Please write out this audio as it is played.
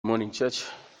morning, church.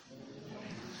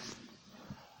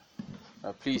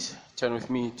 Please turn with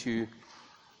me to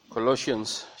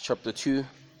Colossians chapter 2.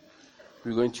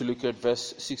 We're going to look at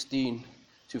verse 16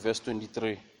 to verse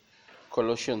 23.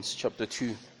 Colossians chapter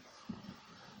 2,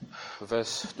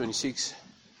 verse 26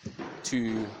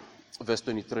 to verse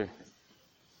 23.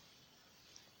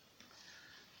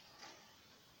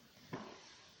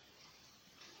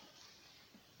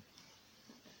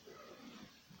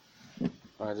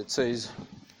 It says,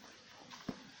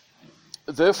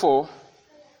 "Therefore,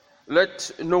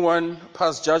 let no one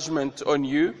pass judgment on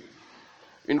you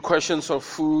in questions of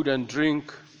food and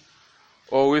drink,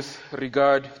 or with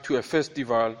regard to a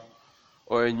festival,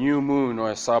 or a new moon,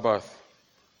 or a Sabbath.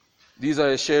 These are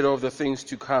a shadow of the things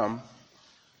to come,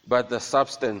 but the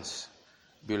substance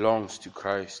belongs to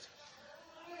Christ.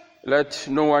 Let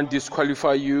no one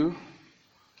disqualify you,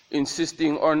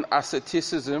 insisting on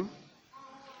asceticism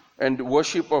and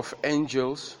worship of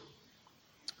angels,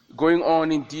 going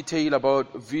on in detail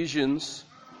about visions,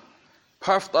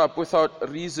 puffed up without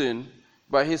reason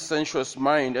by his sensuous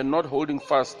mind, and not holding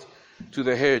fast to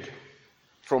the head,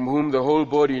 from whom the whole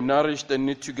body, nourished and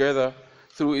knit together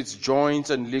through its joints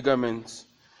and ligaments,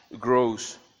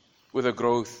 grows with a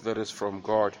growth that is from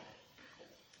God.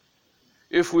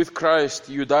 If with Christ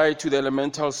you died to the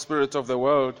elemental spirit of the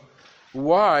world,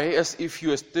 why, as if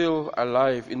you are still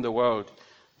alive in the world,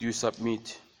 do you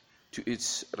submit to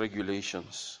its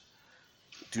regulations?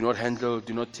 Do not handle,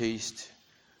 do not taste,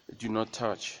 do not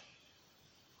touch,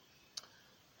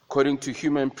 according to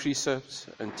human precepts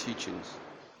and teachings.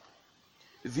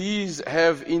 These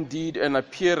have indeed an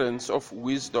appearance of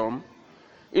wisdom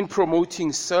in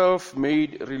promoting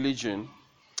self-made religion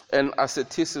and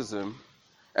asceticism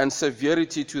and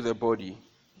severity to the body,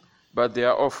 but they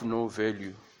are of no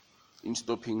value in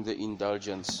stopping the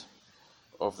indulgence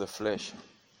of the flesh."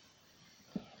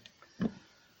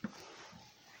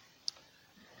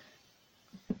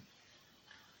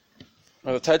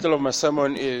 Now, the title of my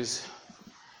sermon is,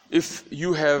 "If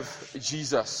you have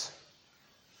Jesus,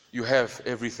 you have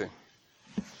everything."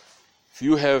 If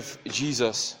you have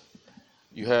Jesus,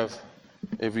 you have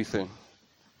everything.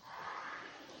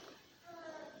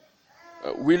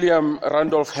 William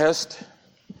Randolph Hearst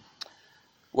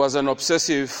was an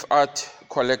obsessive art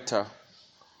collector.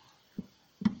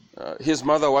 His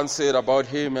mother once said about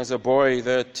him as a boy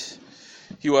that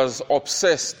he was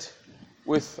obsessed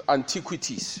with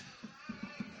antiquities.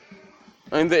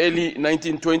 In the early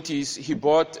 1920s, he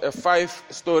bought a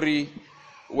 5-story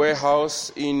warehouse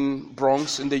in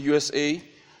Bronx in the USA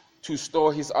to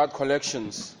store his art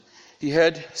collections. He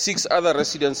had 6 other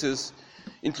residences,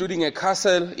 including a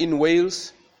castle in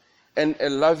Wales and a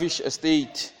lavish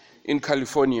estate in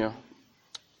California.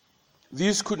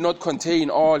 These could not contain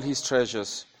all his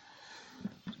treasures.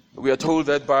 We are told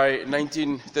that by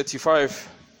 1935,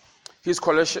 his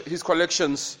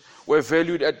collections were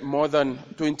valued at more than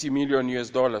 $20 million.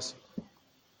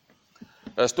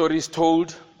 Stories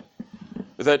told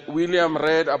that William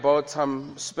read about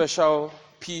some special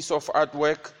piece of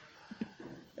artwork,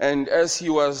 and as he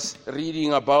was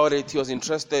reading about it, he was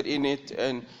interested in it,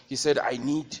 and he said, "I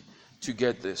need to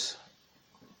get this."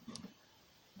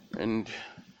 And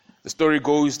the story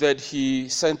goes that he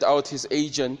sent out his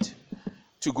agent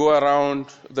to go around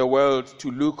the world to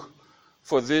look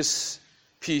for this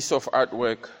piece of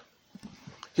artwork.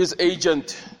 His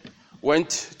agent went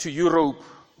to Europe,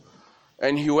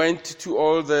 and he went to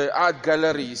all the art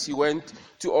galleries. He went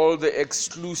to all the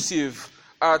exclusive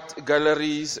art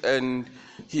galleries, and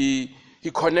he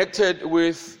connected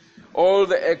with all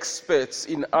the experts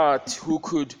in art who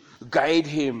could guide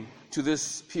him to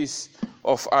this piece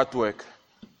of artwork.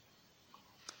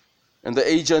 And the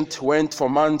agent went for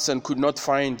months and could not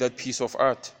find that piece of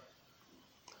art.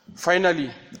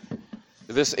 Finally,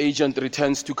 this agent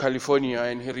returns to California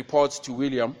and he reports to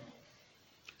William.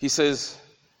 He says,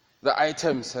 "The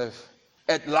items have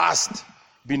at last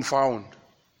been found."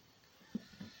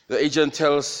 The agent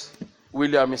tells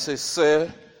William, he says, "Sir,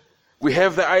 we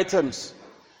have the items,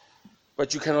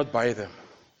 but you cannot buy them."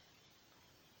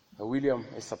 William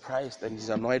is surprised and he's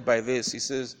annoyed by this. He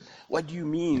says, "What do you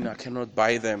mean I cannot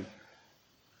buy them?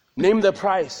 Name the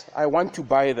price. I want to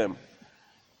buy them."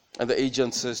 And the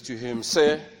agent says to him,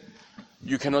 "Sir,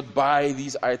 you cannot buy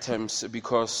these items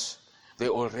because they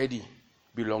already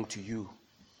belong to you."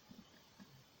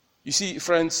 You see,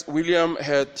 friends, William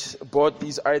had bought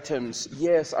these items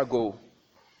years ago,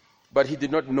 but he did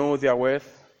not know their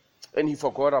worth, and he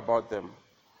forgot about them.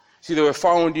 See, they were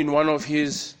found in one of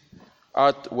his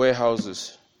art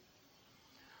warehouses.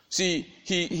 See,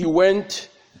 he went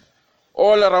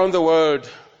all around the world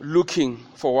looking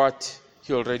for what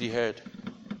he already had.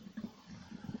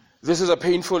 This is a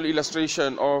painful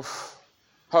illustration of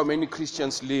how many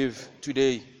Christians live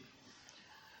today.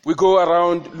 We go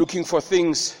around looking for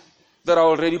things that are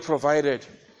already provided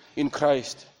in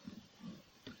Christ.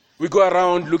 We go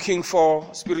around looking for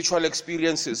spiritual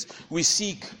experiences. We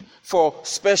seek for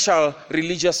special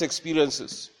religious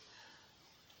experiences.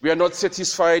 We are not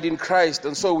satisfied in Christ,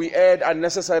 and so we add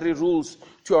unnecessary rules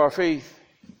to our faith.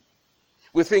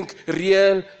 We think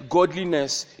real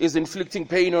godliness is inflicting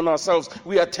pain on ourselves.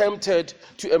 We are tempted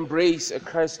to embrace a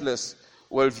Christless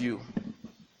worldview.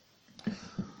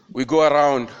 We go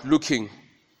around looking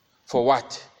for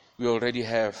what we already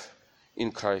have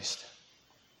in Christ.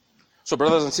 So,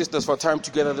 brothers and sisters, for time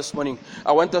together this morning,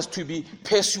 I want us to be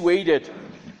persuaded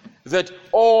that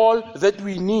all that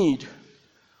we need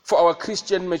for our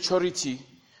Christian maturity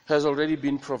has already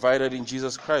been provided in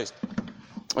Jesus Christ.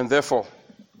 And therefore,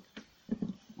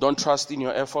 don't trust in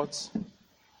your efforts,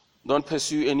 don't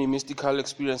pursue any mystical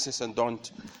experiences, and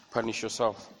don't punish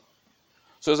yourself.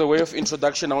 So as a way of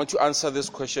introduction, I want to answer this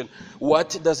question.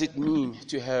 What does it mean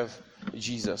to have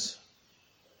Jesus?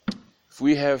 If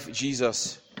we have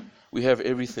Jesus, we have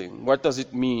everything. What does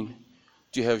it mean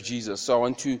to have Jesus? So I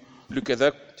want to look at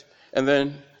that, and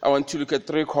then I want to look at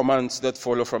 3 commands that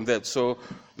follow from that. So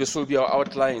this will be our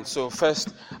outline. So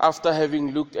first, after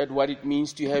having looked at what it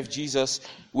means to have Jesus,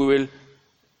 we will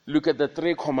look at the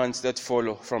 3 commands that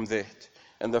follow from that.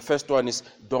 And the first one is,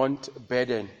 don't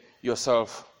burden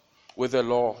yourself with a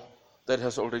law that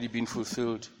has already been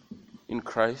fulfilled in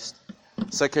Christ.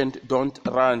 Second, don't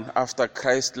run after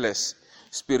Christless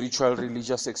spiritual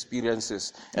religious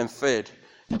experiences. And third,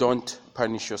 don't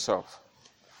punish yourself.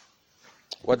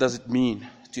 What does it mean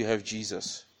to have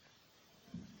Jesus?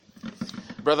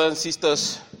 Brothers and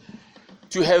sisters,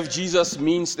 to have Jesus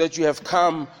means that you have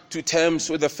come to terms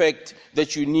with the fact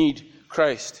that you need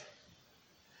Christ.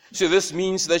 So this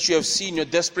means that you have seen your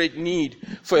desperate need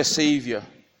for a Savior.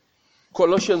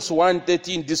 Colossians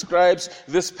 1:13 describes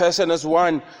this person as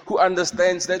one who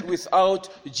understands that without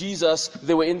Jesus,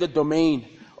 they were in the domain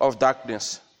of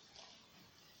darkness.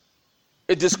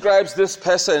 It describes this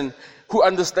person who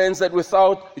understands that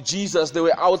without Jesus, they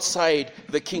were outside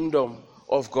the kingdom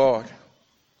of God.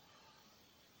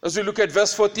 As we look at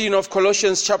verse 14 of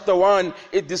Colossians chapter 1,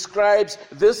 it describes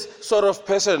this sort of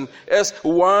person as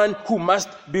one who must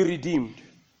be redeemed.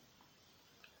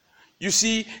 You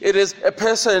see, it is a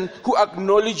person who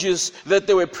acknowledges that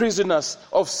they were prisoners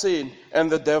of sin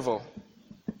and the devil.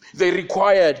 They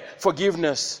required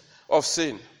forgiveness of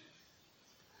sin.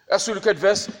 As we look at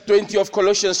verse 20 of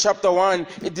Colossians chapter 1,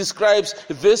 it describes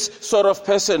this sort of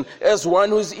person as one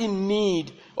who is in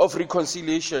need of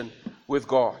reconciliation with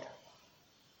God.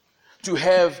 To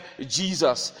have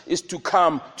Jesus is to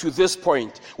come to this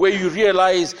point where you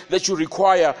realize that you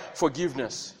require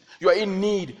forgiveness. You are in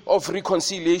need of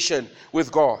reconciliation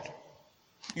with God.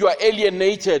 You are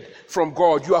alienated from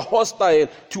God. You are hostile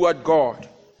toward God.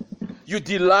 You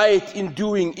delight in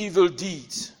doing evil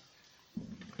deeds.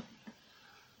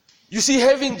 You see,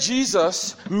 having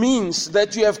Jesus means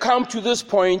that you have come to this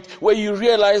point where you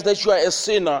realize that you are a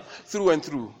sinner through and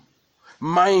through.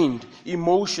 Mind,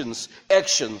 emotions,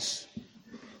 actions.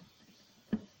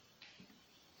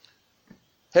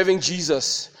 Having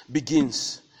Jesus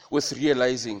begins with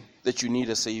realizing that you need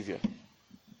a Savior.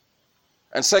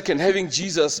 And second, having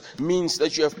Jesus means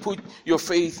that you have put your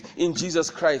faith in Jesus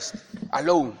Christ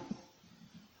alone.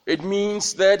 It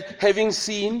means that having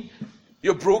seen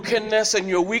your brokenness and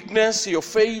your weakness, your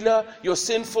failure, your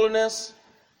sinfulness,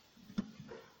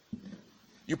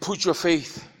 you put your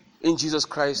faith in Jesus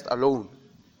Christ alone,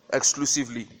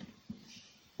 exclusively.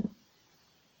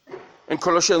 In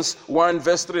Colossians 1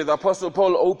 verse 3, the Apostle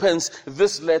Paul opens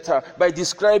this letter by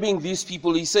describing these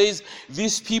people. He says,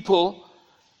 these people,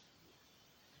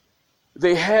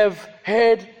 they have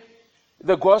heard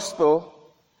the gospel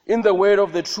in the word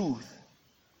of the truth.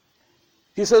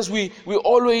 He says, we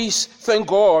always thank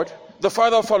God, the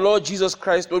Father of our Lord Jesus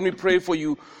Christ, when we pray for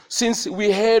you, since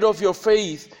we heard of your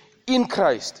faith in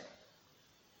Christ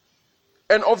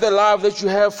and of the love that you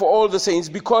have for all the saints,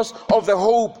 because of the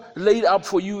hope laid up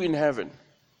for you in heaven.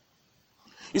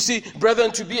 You see,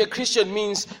 brethren, to be a Christian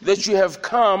means that you have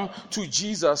come to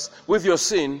Jesus with your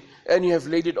sin and you have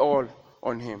laid it all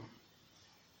on him.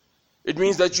 It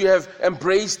means that you have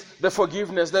embraced the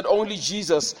forgiveness that only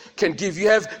Jesus can give. You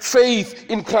have faith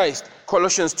in Christ,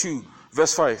 Colossians 2,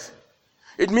 verse 5.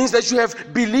 It means that you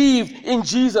have believed in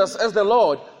Jesus as the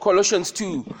Lord, Colossians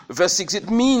 2, verse 6. It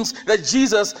means that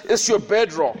Jesus is your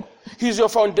bedrock. He's your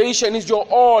foundation. He's your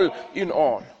all in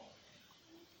all.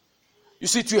 You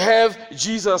see, to have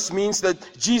Jesus means that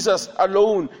Jesus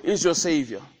alone is your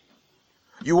Savior.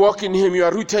 You walk in Him, you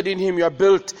are rooted in Him, you are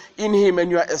built in Him, and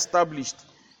you are established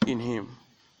in Him.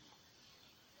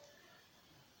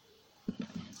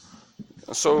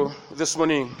 So this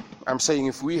morning, I'm saying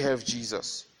if we have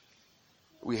Jesus,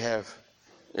 we have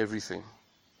everything.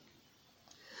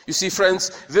 You see,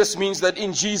 friends, this means that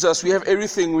in Jesus we have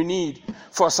everything we need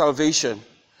for salvation.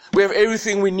 We have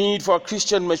everything we need for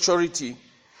Christian maturity.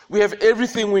 We have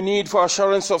everything we need for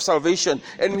assurance of salvation.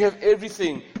 And we have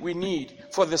everything we need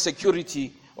for the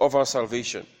security of our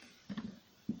salvation.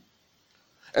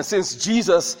 And since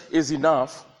Jesus is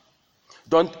enough,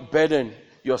 don't burden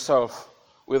yourself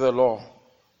with a law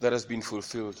that has been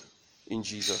fulfilled in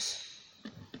Jesus.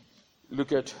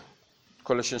 Look at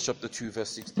Colossians chapter 2, verse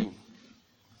 16.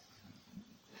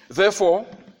 Therefore,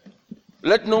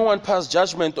 let no one pass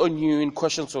judgment on you in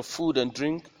questions of food and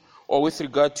drink, or with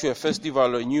regard to a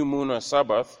festival or a new moon or a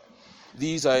Sabbath.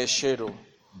 These are a shadow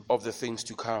of the things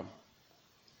to come.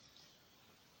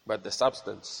 But the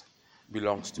substance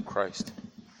belongs to Christ.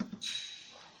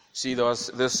 See, there was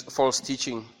this false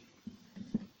teaching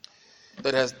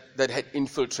that had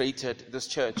infiltrated this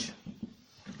church.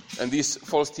 And these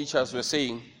false teachers were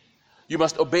saying, you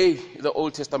must obey the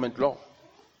Old Testament law.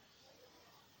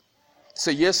 So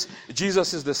yes,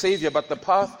 Jesus is the Savior, but the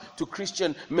path to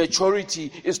Christian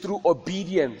maturity is through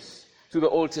obedience to the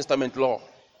Old Testament law.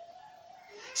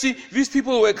 See, these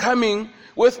people were coming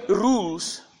with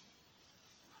rules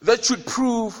that should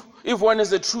prove if one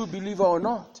is a true believer or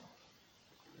not.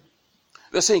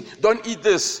 They're saying, don't eat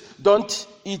this, don't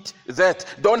eat that,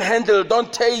 don't handle,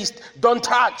 don't taste, don't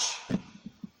touch.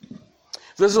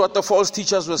 This is what the false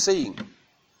teachers were saying.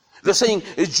 They're saying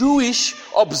Jewish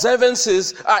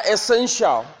observances are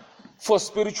essential for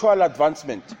spiritual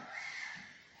advancement.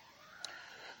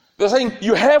 They're saying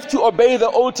you have to obey the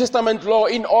Old Testament law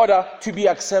in order to be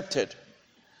accepted.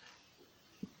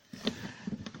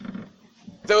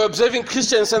 They were observing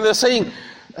Christians and they're saying,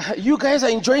 you guys are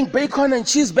enjoying bacon and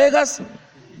cheeseburgers?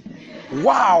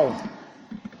 Wow!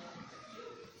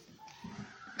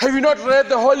 Have you not read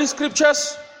the Holy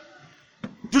Scriptures?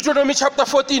 Deuteronomy chapter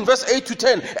 14, verse 8 to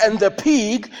 10. And the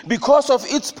pig, because of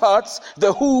its parts,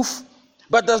 the hoof,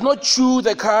 but does not chew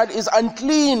the cud, is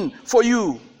unclean for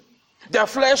you. Their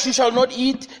flesh you shall not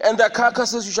eat, and their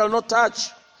carcasses you shall not touch.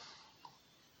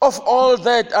 Of all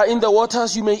that are in the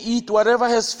waters you may eat, whatever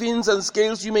has fins and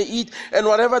scales you may eat, and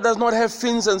whatever does not have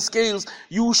fins and scales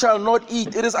you shall not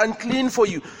eat. It is unclean for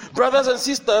you. Brothers and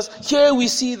sisters, here we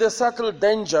see the subtle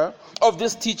danger of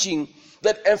this teaching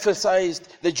that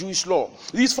emphasized the Jewish law.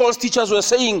 These false teachers were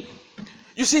saying,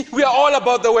 you see, we are all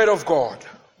about the word of God.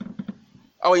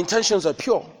 Our intentions are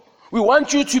pure. We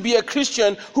want you to be a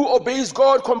Christian who obeys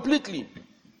God completely.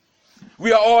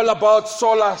 We are all about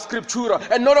sola scriptura.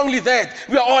 And not only that,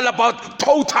 we are all about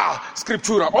total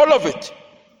scriptura. All of it.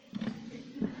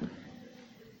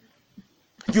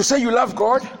 You say you love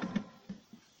God?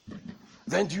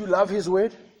 Then do you love His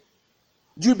word?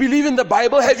 Do you believe in the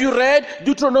Bible? Have you read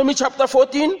Deuteronomy chapter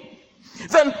 14?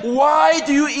 Then why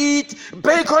do you eat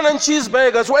bacon and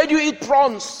cheeseburgers? Why do you eat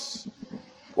prawns?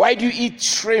 Why do you eat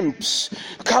shrimps?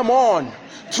 Come on.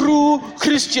 True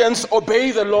Christians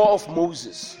obey the law of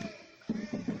Moses.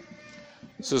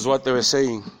 This is what they were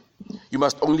saying. You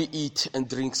must only eat and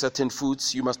drink certain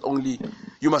foods. You must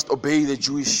obey the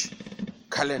Jewish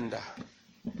calendar.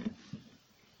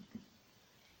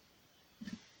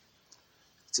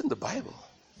 It's in the Bible.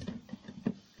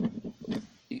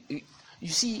 You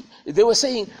see, they were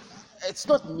saying, it's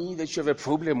not me that you have a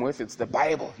problem with, it's the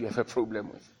Bible you have a problem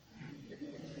with.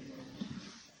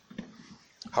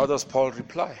 How does Paul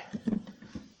reply?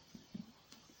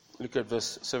 Look at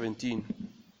verse 17.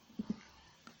 He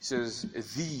says,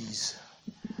 these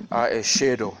are a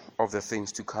shadow of the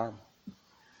things to come,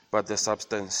 but the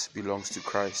substance belongs to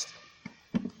Christ.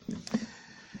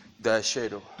 The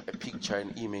shadow, a picture,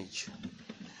 an image.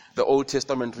 The Old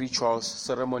Testament rituals,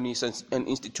 ceremonies, and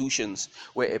institutions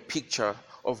were a picture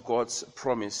of God's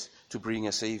promise to bring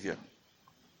a Savior.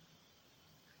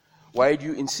 Why do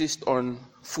you insist on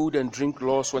food and drink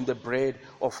laws when the bread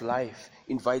of life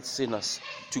invites sinners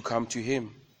to come to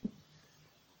Him?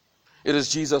 It is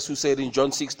Jesus who said in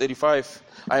John 6:35,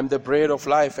 I am the bread of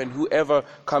life, and whoever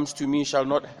comes to me shall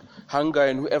not hunger,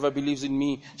 and whoever believes in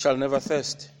me shall never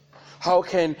thirst. How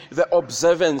can the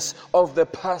observance of the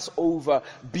Passover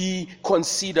be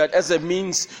considered as a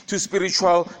means to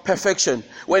spiritual perfection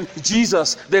when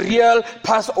Jesus, the real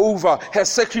Passover, has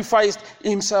sacrificed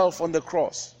Himself on the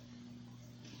cross?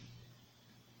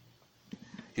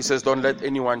 He says, don't let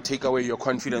anyone take away your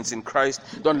confidence in Christ.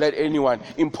 Don't let anyone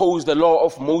impose the law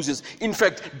of Moses. In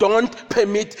fact, don't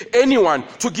permit anyone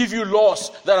to give you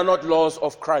laws that are not laws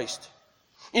of Christ.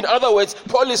 In other words,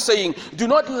 Paul is saying, do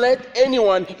not let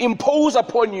anyone impose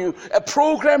upon you a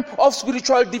program of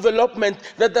spiritual development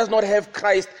that does not have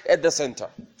Christ at the center.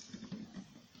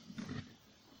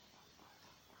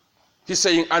 He's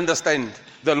saying, understand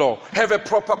the law. Have a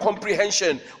proper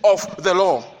comprehension of the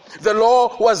law. The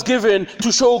law was given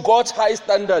to show God's high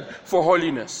standard for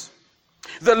holiness.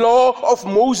 The law of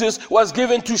Moses was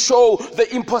given to show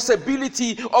the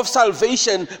impossibility of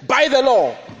salvation by the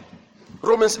law.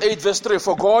 Romans 8 verse 3,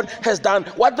 for God has done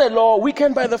what the law,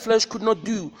 weakened by the flesh, could not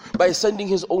do by sending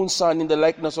his own Son in the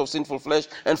likeness of sinful flesh,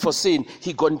 and for sin,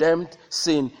 he condemned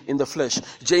sin in the flesh.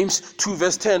 James 2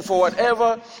 verse 10, for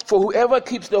whoever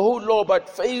keeps the whole law but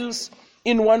fails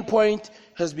in one point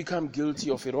has become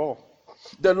guilty of it all.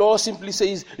 The law simply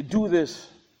says, do this,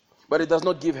 but it does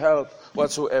not give help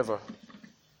whatsoever.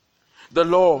 The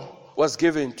law was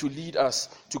given to lead us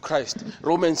to Christ.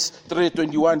 Romans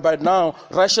 3:21, but now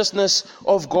righteousness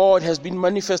of God has been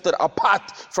manifested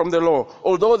apart from the law,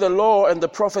 although the law and the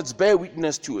prophets bear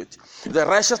witness to it. The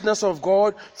righteousness of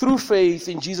God through faith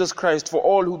in Jesus Christ for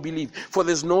all who believe, for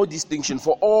there's no distinction,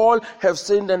 for all have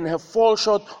sinned and have fallen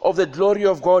short of the glory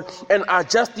of God and are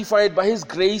justified by his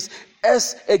grace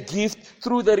as a gift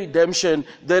through the redemption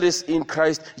that is in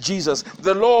Christ Jesus.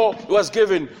 The law was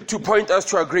given to point us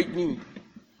to a great need.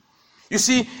 You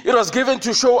see, it was given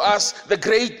to show us the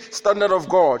great standard of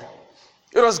God.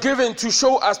 It was given to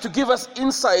show us, to give us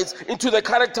insights into the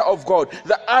character of God,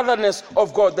 the otherness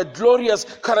of God, the glorious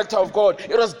character of God.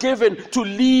 It was given to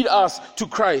lead us to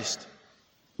Christ.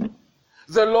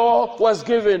 The law was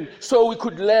given so we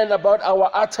could learn about our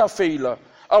utter failure,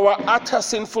 our utter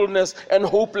sinfulness and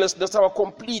hopelessness, our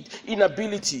complete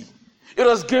inability. It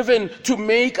was given to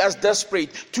make us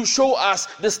desperate, to show us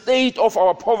the state of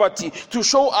our poverty, to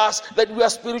show us that we are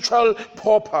spiritual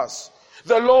paupers.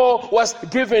 The law was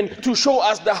given to show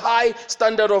us the high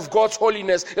standard of God's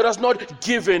holiness. It was not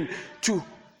given to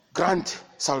grant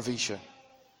salvation.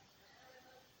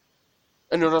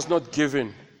 And it was not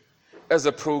given as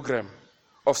a program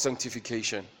of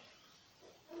sanctification.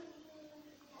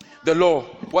 The law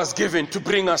was given to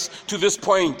bring us to this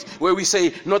point where we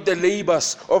say, not the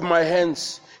labors of my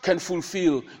hands can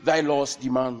fulfill thy law's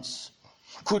demands.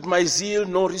 Could my zeal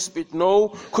no respite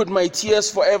know? Could my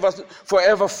tears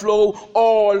forever flow?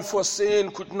 All for sin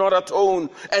could not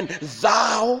atone. And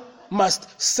thou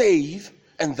must save,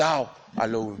 and thou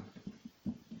alone.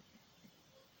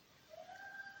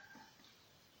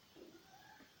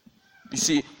 You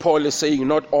see, Paul is saying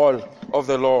not all of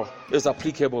the law is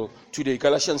applicable today.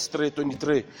 Colossians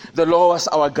 3:23. The law was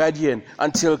our guardian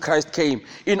until Christ came,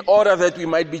 in order that we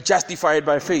might be justified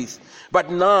by faith.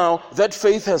 But now that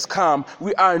faith has come,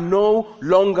 we are no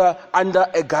longer under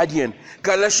a guardian.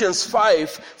 Galatians 5,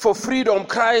 for freedom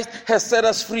Christ has set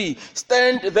us free.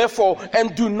 Stand therefore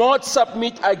and do not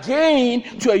submit again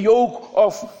to a yoke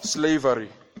of slavery.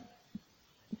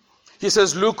 He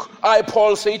says, look, I,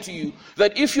 Paul, say to you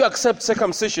that if you accept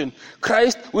circumcision,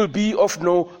 Christ will be of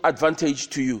no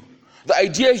advantage to you. The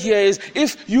idea here is,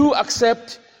 if you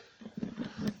accept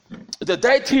the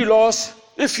dietary laws,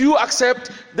 if you accept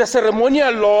the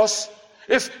ceremonial laws,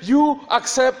 if you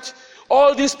accept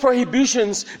all these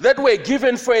prohibitions that were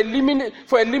given for a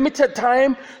limited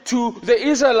time to the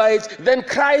Israelites, then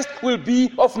Christ will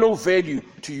be of no value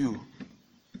to you.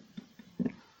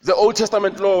 The Old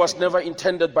Testament law was never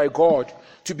intended by God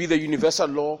to be the universal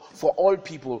law for all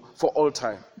people, for all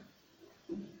time.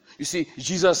 You see,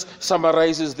 Jesus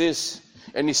summarizes this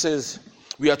and he says,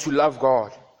 we are to love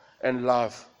God and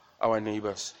love our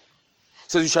neighbors. He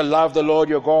says, you shall love the Lord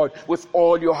your God with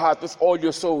all your heart, with all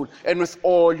your soul, and with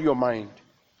all your mind.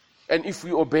 And if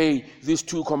we obey these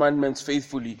two commandments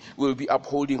faithfully, we will be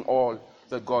upholding all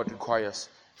that God requires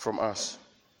from us.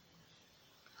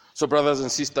 So, brothers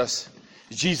and sisters,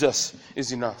 Jesus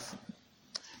is enough.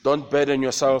 Don't burden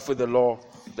yourself with the law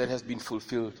that has been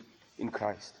fulfilled in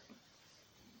Christ.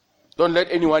 Don't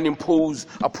let anyone impose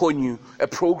upon you a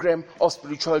program of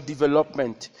spiritual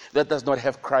development that does not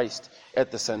have Christ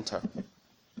at the center.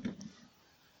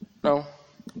 Now,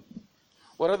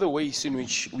 what are the ways in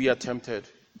which we are tempted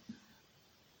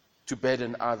to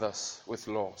burden others with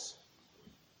laws?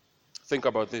 Think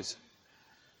about this.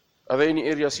 Are there any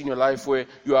areas in your life where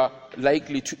you are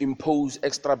likely to impose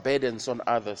extra burdens on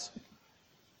others?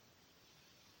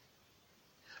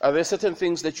 Are there certain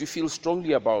things that you feel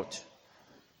strongly about?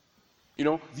 You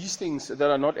know, these things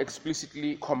that are not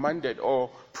explicitly commanded or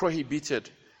prohibited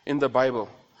in the Bible,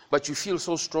 but you feel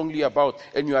so strongly about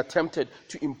and you are tempted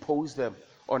to impose them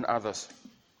on others.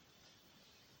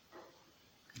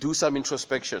 Do some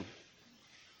introspection.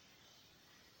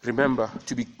 Remember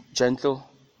to be gentle,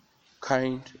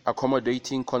 kind,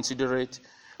 accommodating, considerate,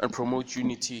 and promote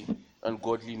unity and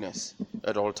godliness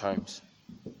at all times.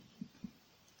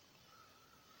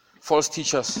 False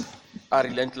teachers are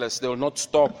relentless. They will not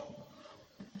stop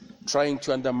trying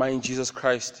to undermine Jesus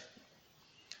Christ.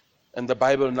 And the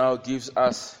Bible now gives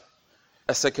us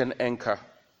a second anchor.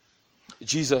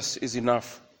 Jesus is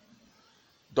enough.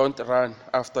 Don't run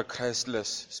after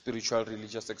Christless spiritual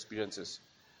religious experiences.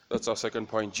 That's our second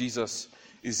point. Jesus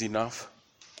is enough.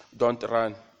 Don't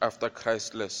run after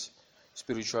Christless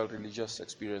spiritual religious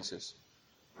experiences.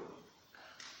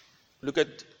 Look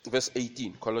at verse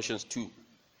 18, Colossians 2.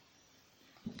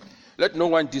 Let no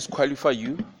one disqualify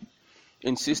you,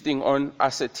 insisting on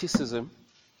asceticism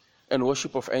and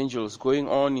worship of angels, going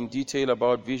on in detail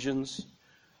about visions,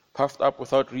 puffed up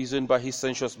without reason by his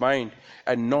sensuous mind,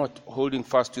 and not holding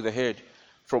fast to the head,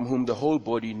 from whom the whole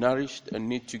body, nourished and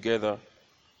knit together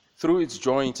through its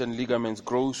joints and ligaments,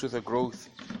 grows with a growth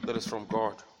that is from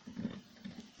God.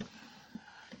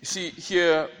 You see,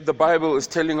 here the Bible is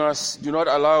telling us, do not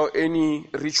allow any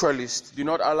ritualist, do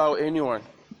not allow anyone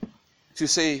to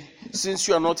say, since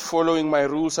you are not following my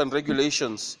rules and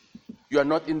regulations, you are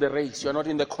not in the race, you are not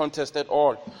in the contest at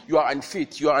all, you are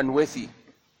unfit, you are unworthy.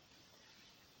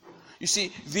 You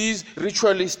see, these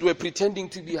ritualists were pretending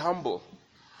to be humble.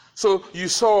 So you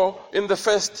saw in the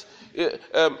first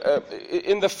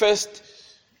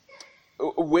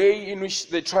way in which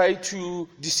they try to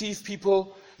deceive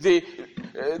people, they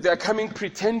are coming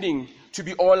pretending to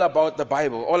be all about the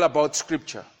Bible, all about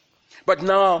Scripture. But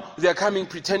now they are coming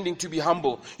pretending to be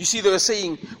humble. You see, they were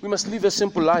saying, we must live a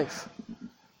simple life.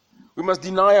 We must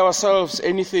deny ourselves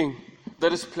anything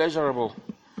that is pleasurable.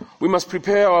 We must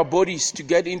prepare our bodies to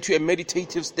get into a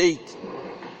meditative state.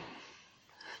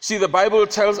 See, the Bible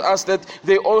tells us that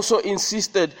they also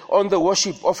insisted on the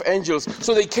worship of angels.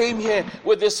 So they came here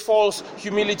with this false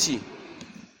humility.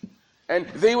 And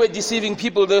they were deceiving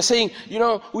people. They were saying,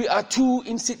 we are too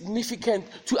insignificant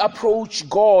to approach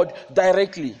God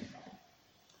directly.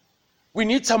 We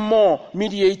need some more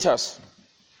mediators.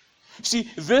 See,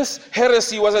 this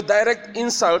heresy was a direct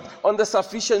insult on the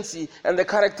sufficiency and the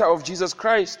character of Jesus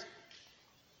Christ.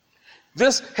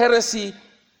 This heresy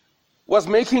was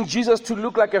making Jesus to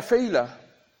look like a failure.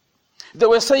 They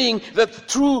were saying that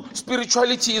true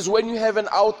spirituality is when you have an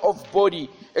out-of-body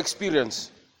experience.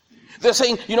 They're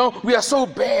saying, we are so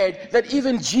bad that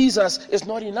even Jesus is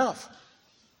not enough.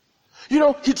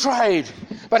 He tried,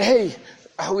 but hey,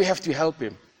 we have to help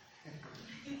him.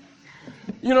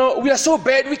 We are so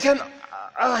bad, he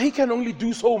can only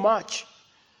do so much.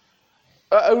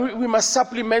 We must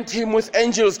supplement him with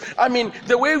angels.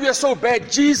 The way we are so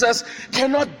bad, Jesus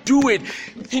cannot do it.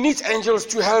 He needs angels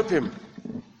to help him.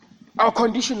 Our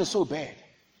condition is so bad.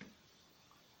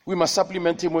 We must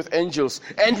supplement him with angels,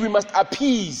 and we must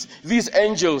appease these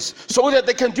angels so that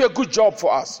they can do a good job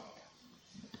for us.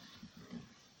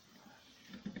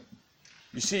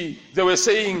 You see, they were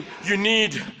saying you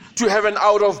need to have an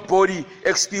out-of-body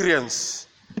experience.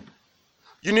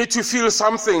 You need to feel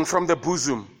something from the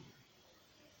bosom.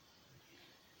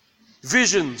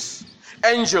 Visions,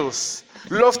 angels,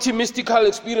 lofty mystical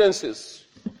experiences.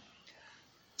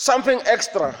 Something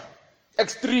extra,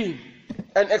 extreme,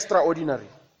 and extraordinary.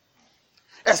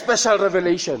 A special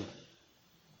revelation.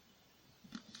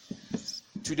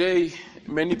 Today,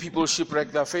 many people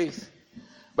shipwreck their faith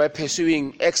by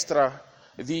pursuing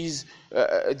these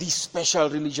special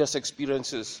religious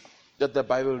experiences that the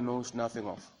Bible knows nothing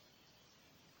of.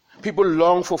 People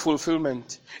long for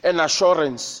fulfillment and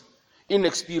assurance in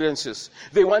experiences.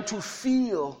 They want to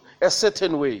feel a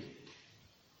certain way.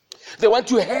 They want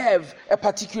to have a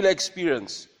particular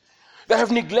experience. They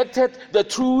have neglected the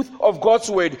truth of God's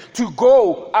word to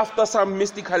go after some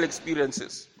mystical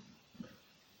experiences.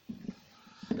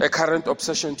 A current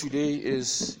obsession today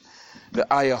is the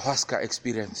ayahuasca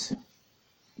experience.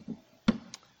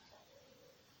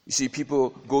 You see, people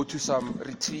go to some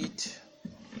retreat,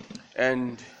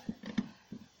 and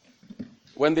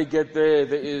when they get there,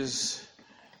 there is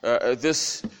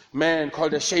this man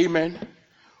called a shaman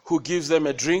who gives them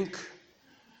a drink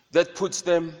that puts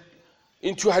them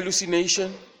into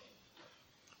hallucination,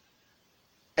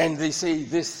 and they say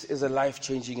this is a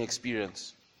life-changing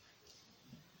experience.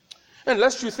 And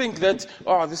lest you think that,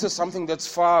 this is something that's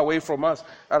far away from us.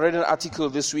 I read an article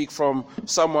this week from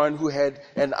someone who had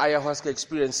an ayahuasca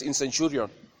experience in Centurion.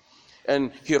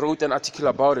 And he wrote an article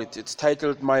about it. It's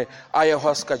titled, My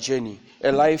Ayahuasca Journey,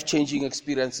 a life-changing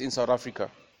experience in South Africa.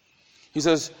 He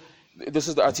says, this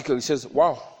is the article, he says,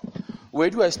 wow, where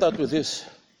do I start with this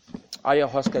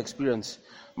ayahuasca experience?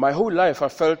 My whole life I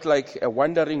felt like a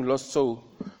wandering lost soul,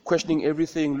 questioning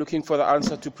everything, looking for the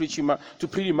answer to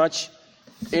pretty much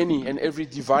any and every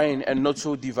divine and not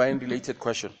so divine related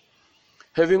question.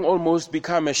 Having almost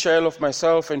become a shell of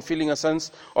myself and feeling a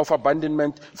sense of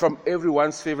abandonment from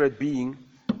everyone's favorite being,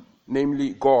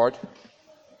 namely God,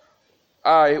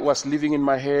 I was living in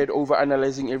my head,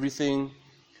 overanalyzing everything,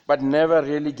 but never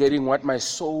really getting what my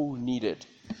soul needed.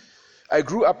 I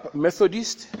grew up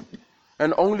Methodist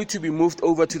and only to be moved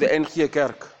over to the NG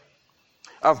Kerk.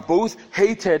 I've both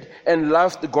hated and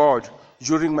loved God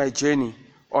during my journey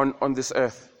on this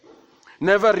earth.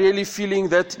 Never really feeling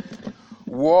that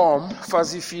warm,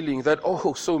 fuzzy feeling that,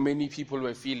 so many people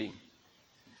were feeling.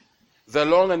 The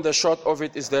long and the short of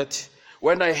it is that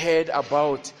when I heard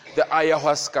about the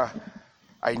ayahuasca,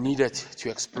 I needed to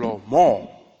explore more.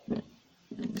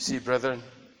 You see, brethren,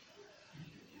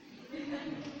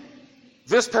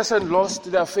 this person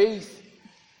lost their faith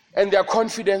and their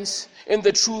confidence in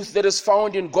the truth that is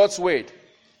found in God's word.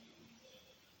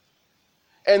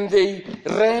 And they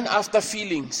ran after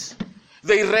feelings.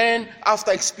 They ran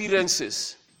after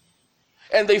experiences.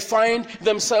 And they find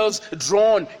themselves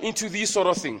drawn into these sort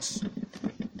of things.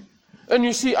 And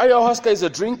you see, ayahuasca is a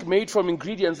drink made from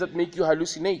ingredients that make you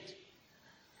hallucinate.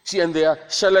 See, and there are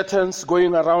charlatans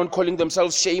going around calling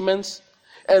themselves shamans,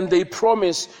 and they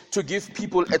promise to give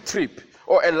people a trip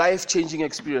or a life-changing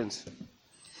experience.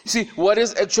 See, what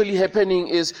is actually happening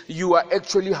is you are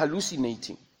actually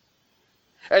hallucinating.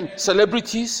 And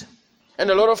celebrities and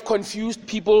a lot of confused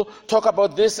people talk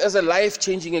about this as a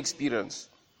life-changing experience.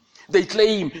 They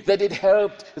claim that it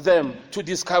helped them to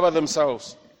discover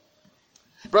themselves.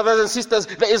 Brothers and sisters,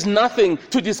 there is nothing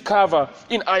to discover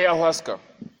in ayahuasca.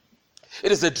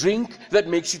 It is a drink that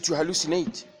makes you to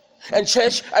hallucinate. And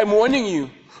church, I'm warning you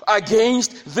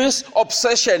against this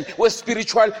obsession with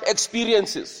spiritual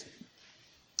experiences.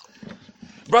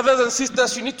 Brothers and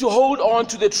sisters, you need to hold on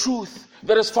to the truth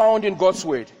that is found in God's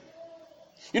word.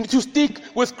 You need to stick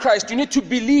with Christ. You need to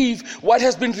believe what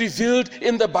has been revealed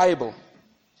in the Bible.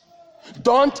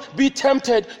 Don't be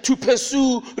tempted to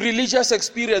pursue religious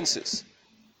experiences.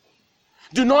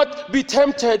 Do not be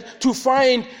tempted to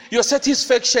find your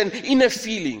satisfaction in a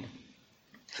feeling.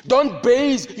 Don't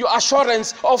base your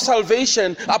assurance of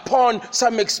salvation upon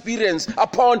some experience,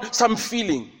 upon some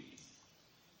feeling.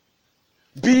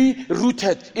 Be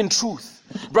rooted in truth.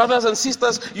 Brothers and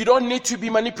sisters, you don't need to be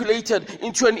manipulated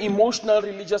into an emotional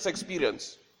religious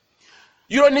experience.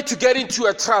 You don't need to get into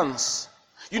a trance.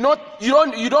 You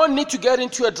don't need to get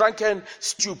into a drunken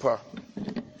stupor.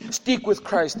 Stick with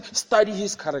Christ. Study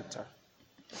his character.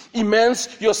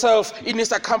 Immerse yourself in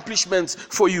his accomplishments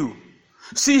for you.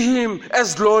 See him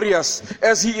as glorious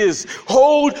as he is.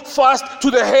 Hold fast to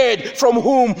the head from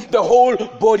whom the whole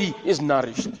body is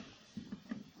nourished.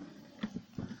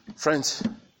 Friends,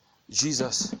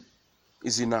 Jesus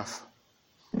is enough.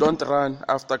 Don't run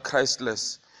after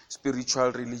Christless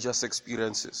spiritual religious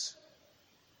experiences.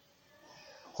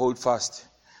 Hold fast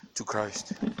to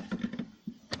Christ.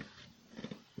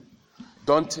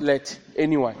 Don't let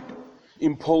anyone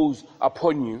impose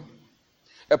upon you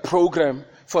a program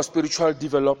for spiritual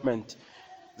development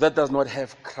that does not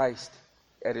have Christ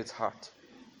at its heart.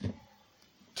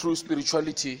 True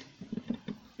spirituality,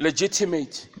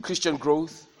 legitimate Christian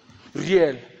growth,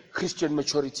 real Christian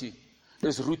maturity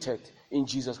is rooted in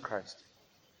Jesus Christ.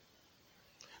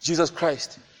 Jesus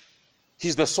Christ,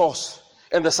 he's the source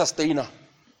and the sustainer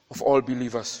of all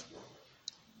believers.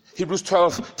 Hebrews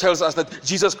 12 tells us that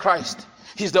Jesus Christ,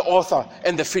 he's the author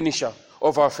and the finisher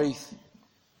of our faith.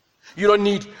 You don't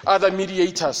need other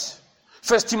mediators.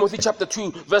 1 Timothy chapter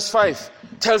 2 verse 5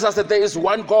 tells us that there is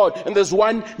one God and there's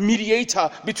one mediator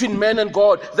between man and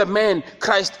God, the man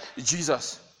Christ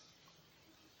Jesus.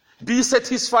 Be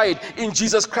satisfied in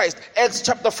Jesus Christ. Acts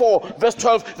chapter 4 verse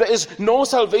 12, there is no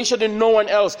salvation in no one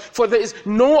else, for there is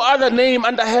no other name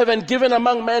under heaven given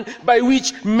among men by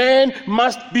which man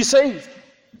must be saved.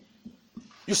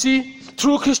 You see,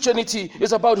 true Christianity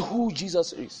is about who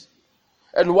Jesus is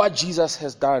and what Jesus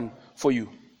has done for you.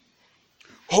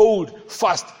 Hold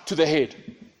fast to the head.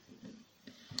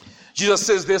 Jesus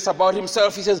says this about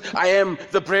himself. He says, I am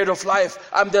the bread of life.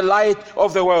 I'm the light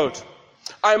of the world.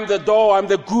 I'm the door. I'm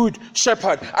the good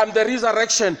shepherd. I'm the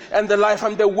resurrection and the life.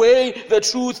 I'm the way, the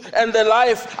truth, and the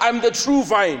life. I'm the true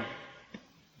vine.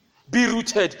 Be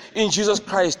rooted in Jesus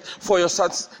Christ for your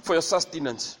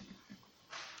sustenance.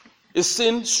 Is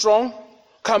sin strong?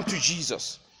 Come to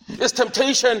Jesus. Is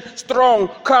temptation strong?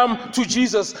 Come to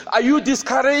Jesus. Are you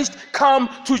discouraged? Come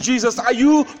to Jesus. Are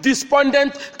you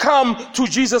despondent? Come to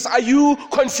Jesus. Are you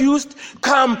confused?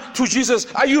 Come to Jesus.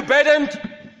 Are you burdened?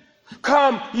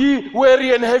 Come, ye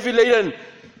weary and heavy laden,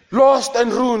 lost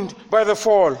and ruined by the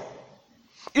fall.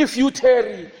 If you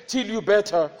tarry till you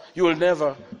better, you will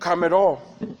never come at all.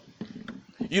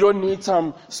 You don't need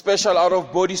some special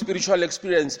out-of-body spiritual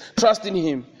experience. Trust in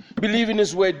Him. Believe in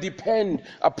His word. Depend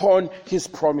upon His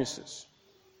promises.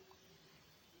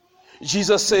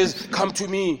 Jesus says, "Come to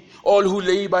me, all who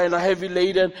labor and are heavy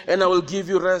laden, and I will give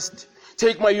you rest.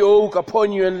 Take my yoke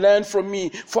upon you and learn from me,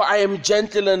 for I am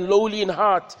gentle and lowly in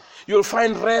heart. You'll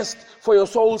find rest for your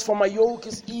souls, for my yoke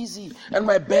is easy and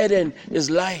my burden is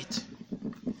light."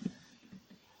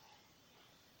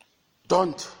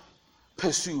 Don't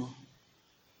pursue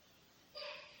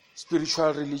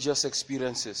spiritual religious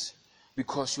experiences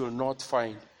because you'll not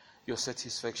find your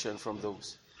satisfaction from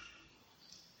those.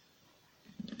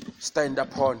 Stand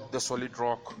upon the solid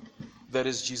rock that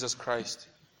is Jesus Christ.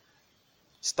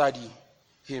 Study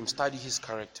Him, study His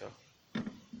character.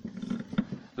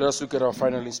 Let us look at our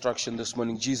final instruction this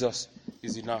morning. Jesus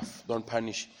is enough. Don't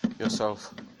punish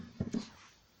yourself.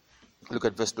 Look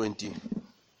at verse 20.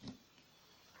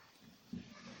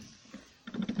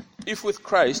 If with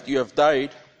Christ you have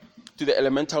died to the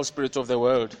elemental spirits of the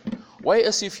world, why,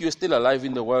 as if you are still alive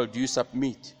in the world, do you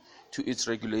submit to its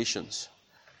regulations?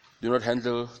 Do not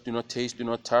handle, do not taste, do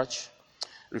not touch,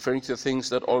 referring to the things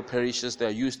that all perish as they are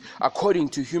used according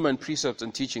to human precepts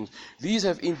and teachings. These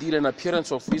have indeed an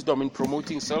appearance of wisdom in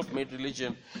promoting self-made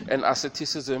religion and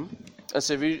asceticism and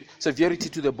severity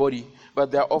to the body, but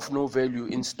they are of no value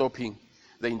in stopping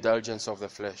the indulgence of the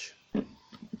flesh.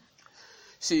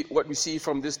 See, what we see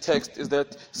from this text is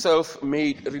that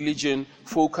self-made religion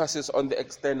focuses on the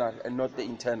external and not the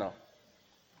internal.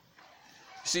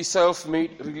 See,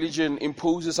 self-made religion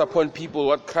imposes upon people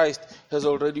what Christ has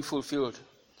already fulfilled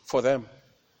for them.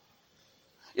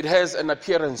 It has an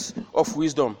appearance of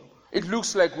wisdom. It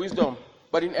looks like wisdom,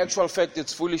 but in actual fact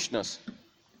it's foolishness.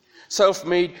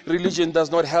 Self-made religion does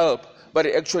not help, but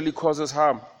it actually causes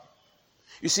harm.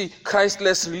 You see,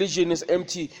 Christless religion is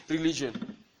empty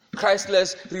religion.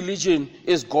 Christless religion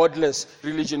is godless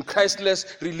religion.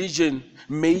 Christless religion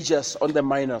majors on the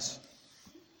minors.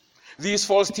 These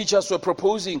false teachers were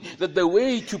proposing that the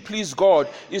way to please God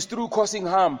is through causing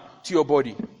harm to your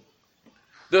body.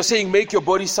 They're saying, make your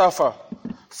body suffer,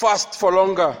 fast for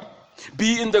longer,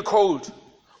 be in the cold,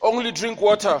 only drink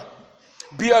water,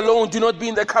 be alone, do not be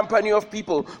in the company of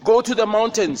people, go to the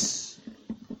mountains,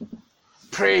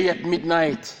 pray at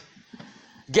midnight,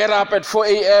 get up at 4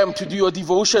 a.m. to do your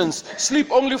devotions,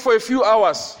 sleep only for a few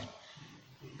hours.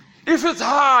 If it's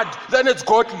hard, then it's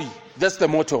godly. That's the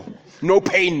motto. No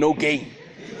pain, no gain.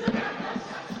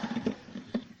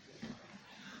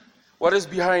 What is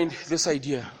behind this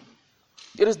idea?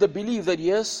 It is the belief that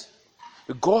yes,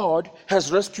 God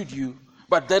has rescued you,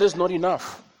 but that is not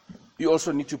enough. You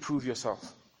also need to prove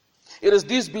yourself. It is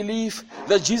this belief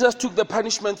that Jesus took the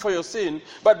punishment for your sin,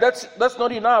 but that's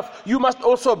not enough. You must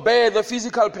also bear the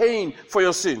physical pain for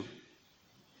your sin.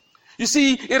 You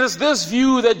see, it is this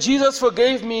view that Jesus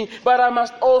forgave me, but I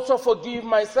must also forgive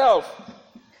myself.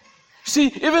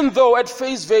 See, even though at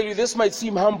face value this might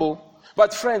seem humble,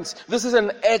 but friends, this is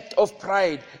an act of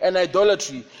pride and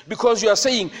idolatry, because you are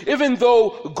saying, even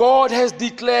though God has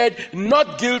declared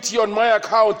not guilty on my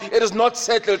account, it is not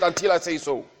settled until I say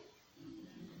so.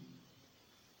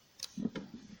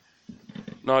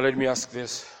 Now let me ask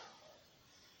this.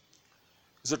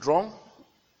 Is it wrong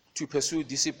to pursue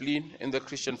discipline in the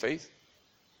Christian faith?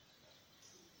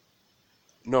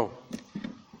 No.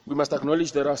 We must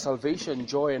acknowledge that our salvation,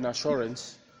 joy, and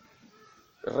assurance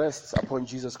rests upon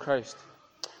Jesus Christ.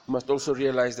 We must also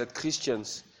realize that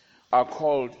Christians are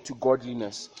called to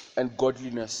godliness, and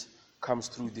godliness comes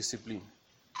through discipline.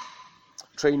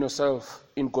 Train yourself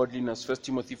in godliness. 1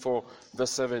 Timothy 4,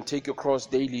 verse 7. Take your cross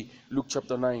daily. Luke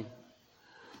chapter 9.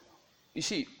 You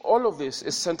see, all of this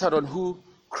is centered on who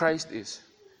Christ is.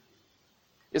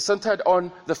 It's centered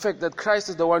on the fact that Christ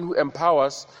is the one who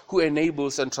empowers, who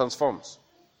enables, and transforms.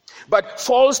 But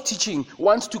false teaching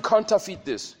wants to counterfeit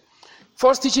this.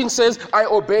 False teaching says, I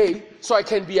obey so I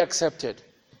can be accepted.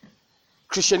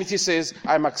 Christianity says,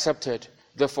 I'm accepted,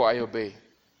 therefore I obey.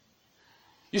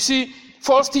 You see,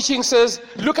 false teaching says,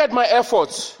 look at my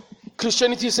efforts.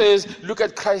 Christianity says, look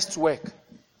at Christ's work.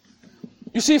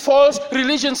 You see, false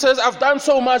religion says, I've done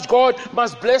so much, God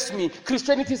must bless me.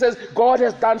 Christianity says, God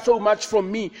has done so much for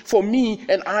me,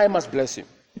 and I must bless him.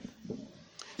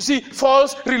 You see,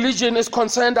 false religion is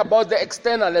concerned about the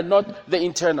external and not the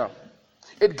internal.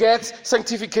 It gets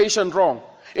sanctification wrong.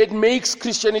 It makes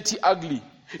Christianity ugly.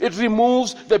 It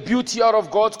removes the beauty out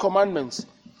of God's commandments.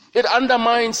 It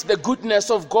undermines the goodness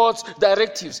of God's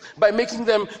directives by making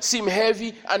them seem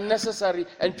heavy, unnecessary,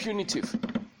 and punitive.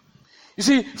 You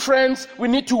see, friends, we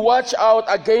need to watch out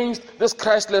against this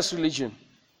Christless religion.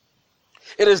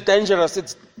 It is dangerous,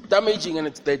 it's damaging, and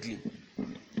it's deadly.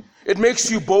 It makes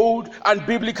you bold,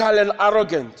 unbiblical, and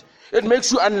arrogant. It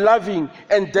makes you unloving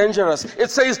and dangerous.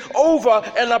 It says, over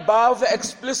and above the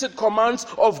explicit commands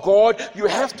of God, you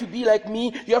have to be like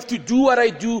me, you have to do what I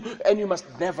do, and you must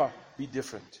never be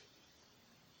different.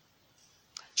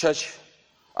 Church,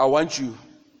 I want you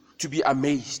to be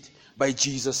amazed by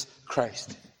Jesus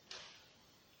Christ.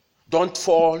 Don't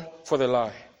fall for the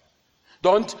lie.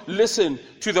 Don't listen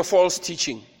to the false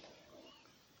teaching.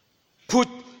 Put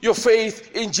your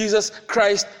faith in Jesus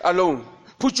Christ alone.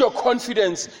 Put your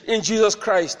confidence in Jesus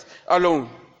Christ alone.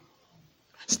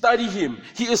 Study him.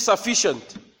 He is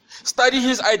sufficient. Study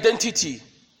his identity.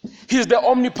 He is the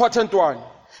omnipotent one.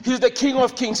 He is the King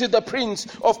of kings. He is the Prince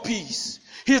of peace.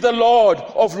 He is the Lord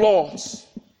of lords.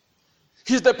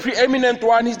 He is the preeminent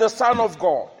one. He is the Son of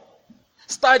God.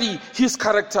 Study his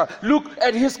character. Look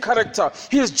at his character.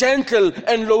 He is gentle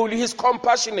and lowly. He is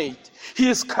compassionate. He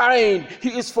is kind.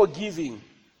 He is forgiving.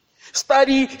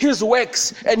 Study his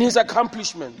works and his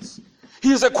accomplishments.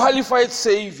 He is a qualified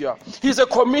Savior. He is a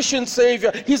commissioned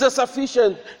Savior. He is a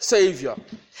sufficient Savior.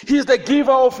 He is the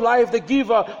giver of life, the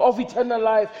giver of eternal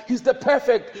life. He is the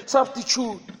perfect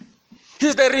substitute. He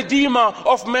is the Redeemer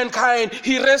of mankind.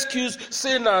 He rescues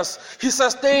sinners. He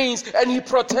sustains and he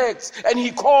protects and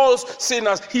he calls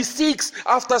sinners. He seeks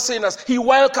after sinners. He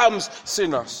welcomes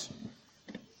sinners.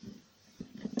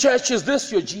 Church, is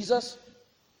this your Jesus?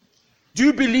 Do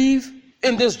you believe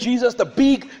in this Jesus, the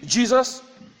big Jesus?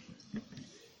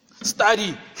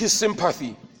 Study his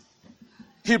sympathy.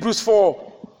 Hebrews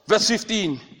 4, verse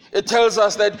 15. It tells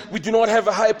us that we do not have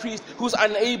a high priest who's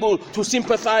unable to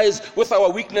sympathize with our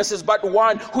weaknesses, but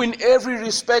one who in every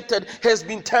respect has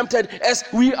been tempted as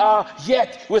we are,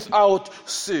 yet without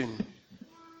sin.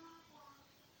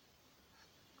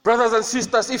 Brothers and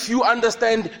sisters, if you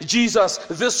understand Jesus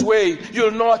this way,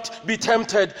 you'll not be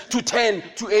tempted to turn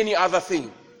to any other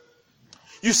thing.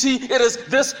 You see, it is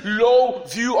this low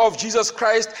view of Jesus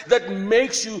Christ that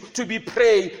makes you to be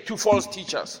prey to false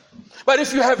teachers. But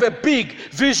if you have a big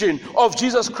vision of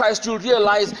Jesus Christ, you'll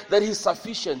realize that he's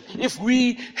sufficient. If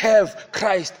we have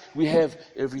Christ, we have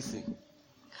everything.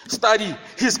 Study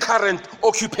his current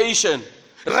occupation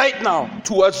right now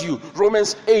towards you.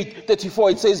 Romans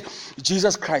 8:34, it says,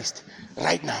 Jesus Christ,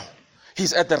 right now,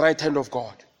 he's at the right hand of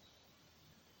God.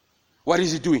 What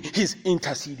is he doing? He's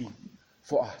interceding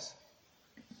for us.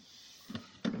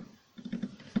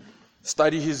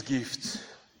 Study his gifts.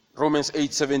 Romans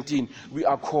 8:17, we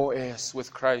are co-heirs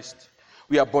with Christ.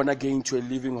 We are born again to a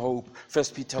living hope. 1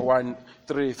 Peter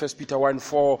 1:3, 1 Peter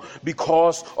 1:4.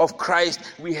 Because of Christ,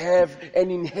 we have an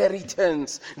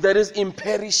inheritance that is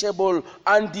imperishable,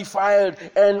 undefiled,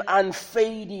 and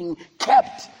unfading,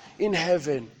 kept in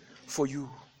heaven for you.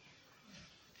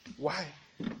 Why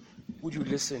would you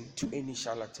listen to any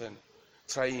charlatan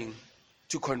trying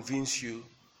to convince you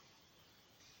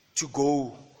to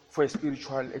go for a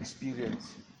spiritual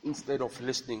experience instead of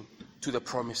listening to the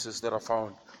promises that are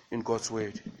found in God's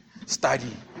word?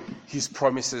 Study his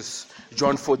promises.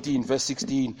 John 14, verse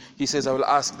 16, he says, I will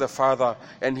ask the Father,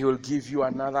 and he will give you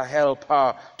another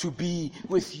helper to be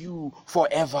with you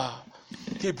forever.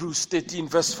 Hebrews 13,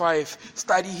 verse 5,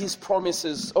 study his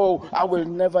promises. Oh, I will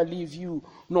never leave you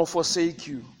nor forsake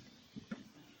you.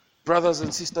 Brothers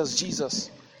and sisters,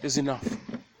 Jesus is enough.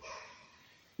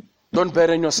 Don't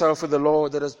burden yourself with the law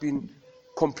that has been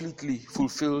completely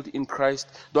fulfilled in Christ.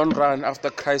 Don't run after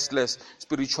Christless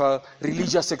spiritual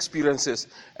religious experiences,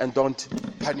 and don't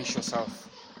punish yourself.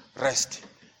 Rest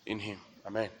in him.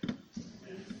 Amen.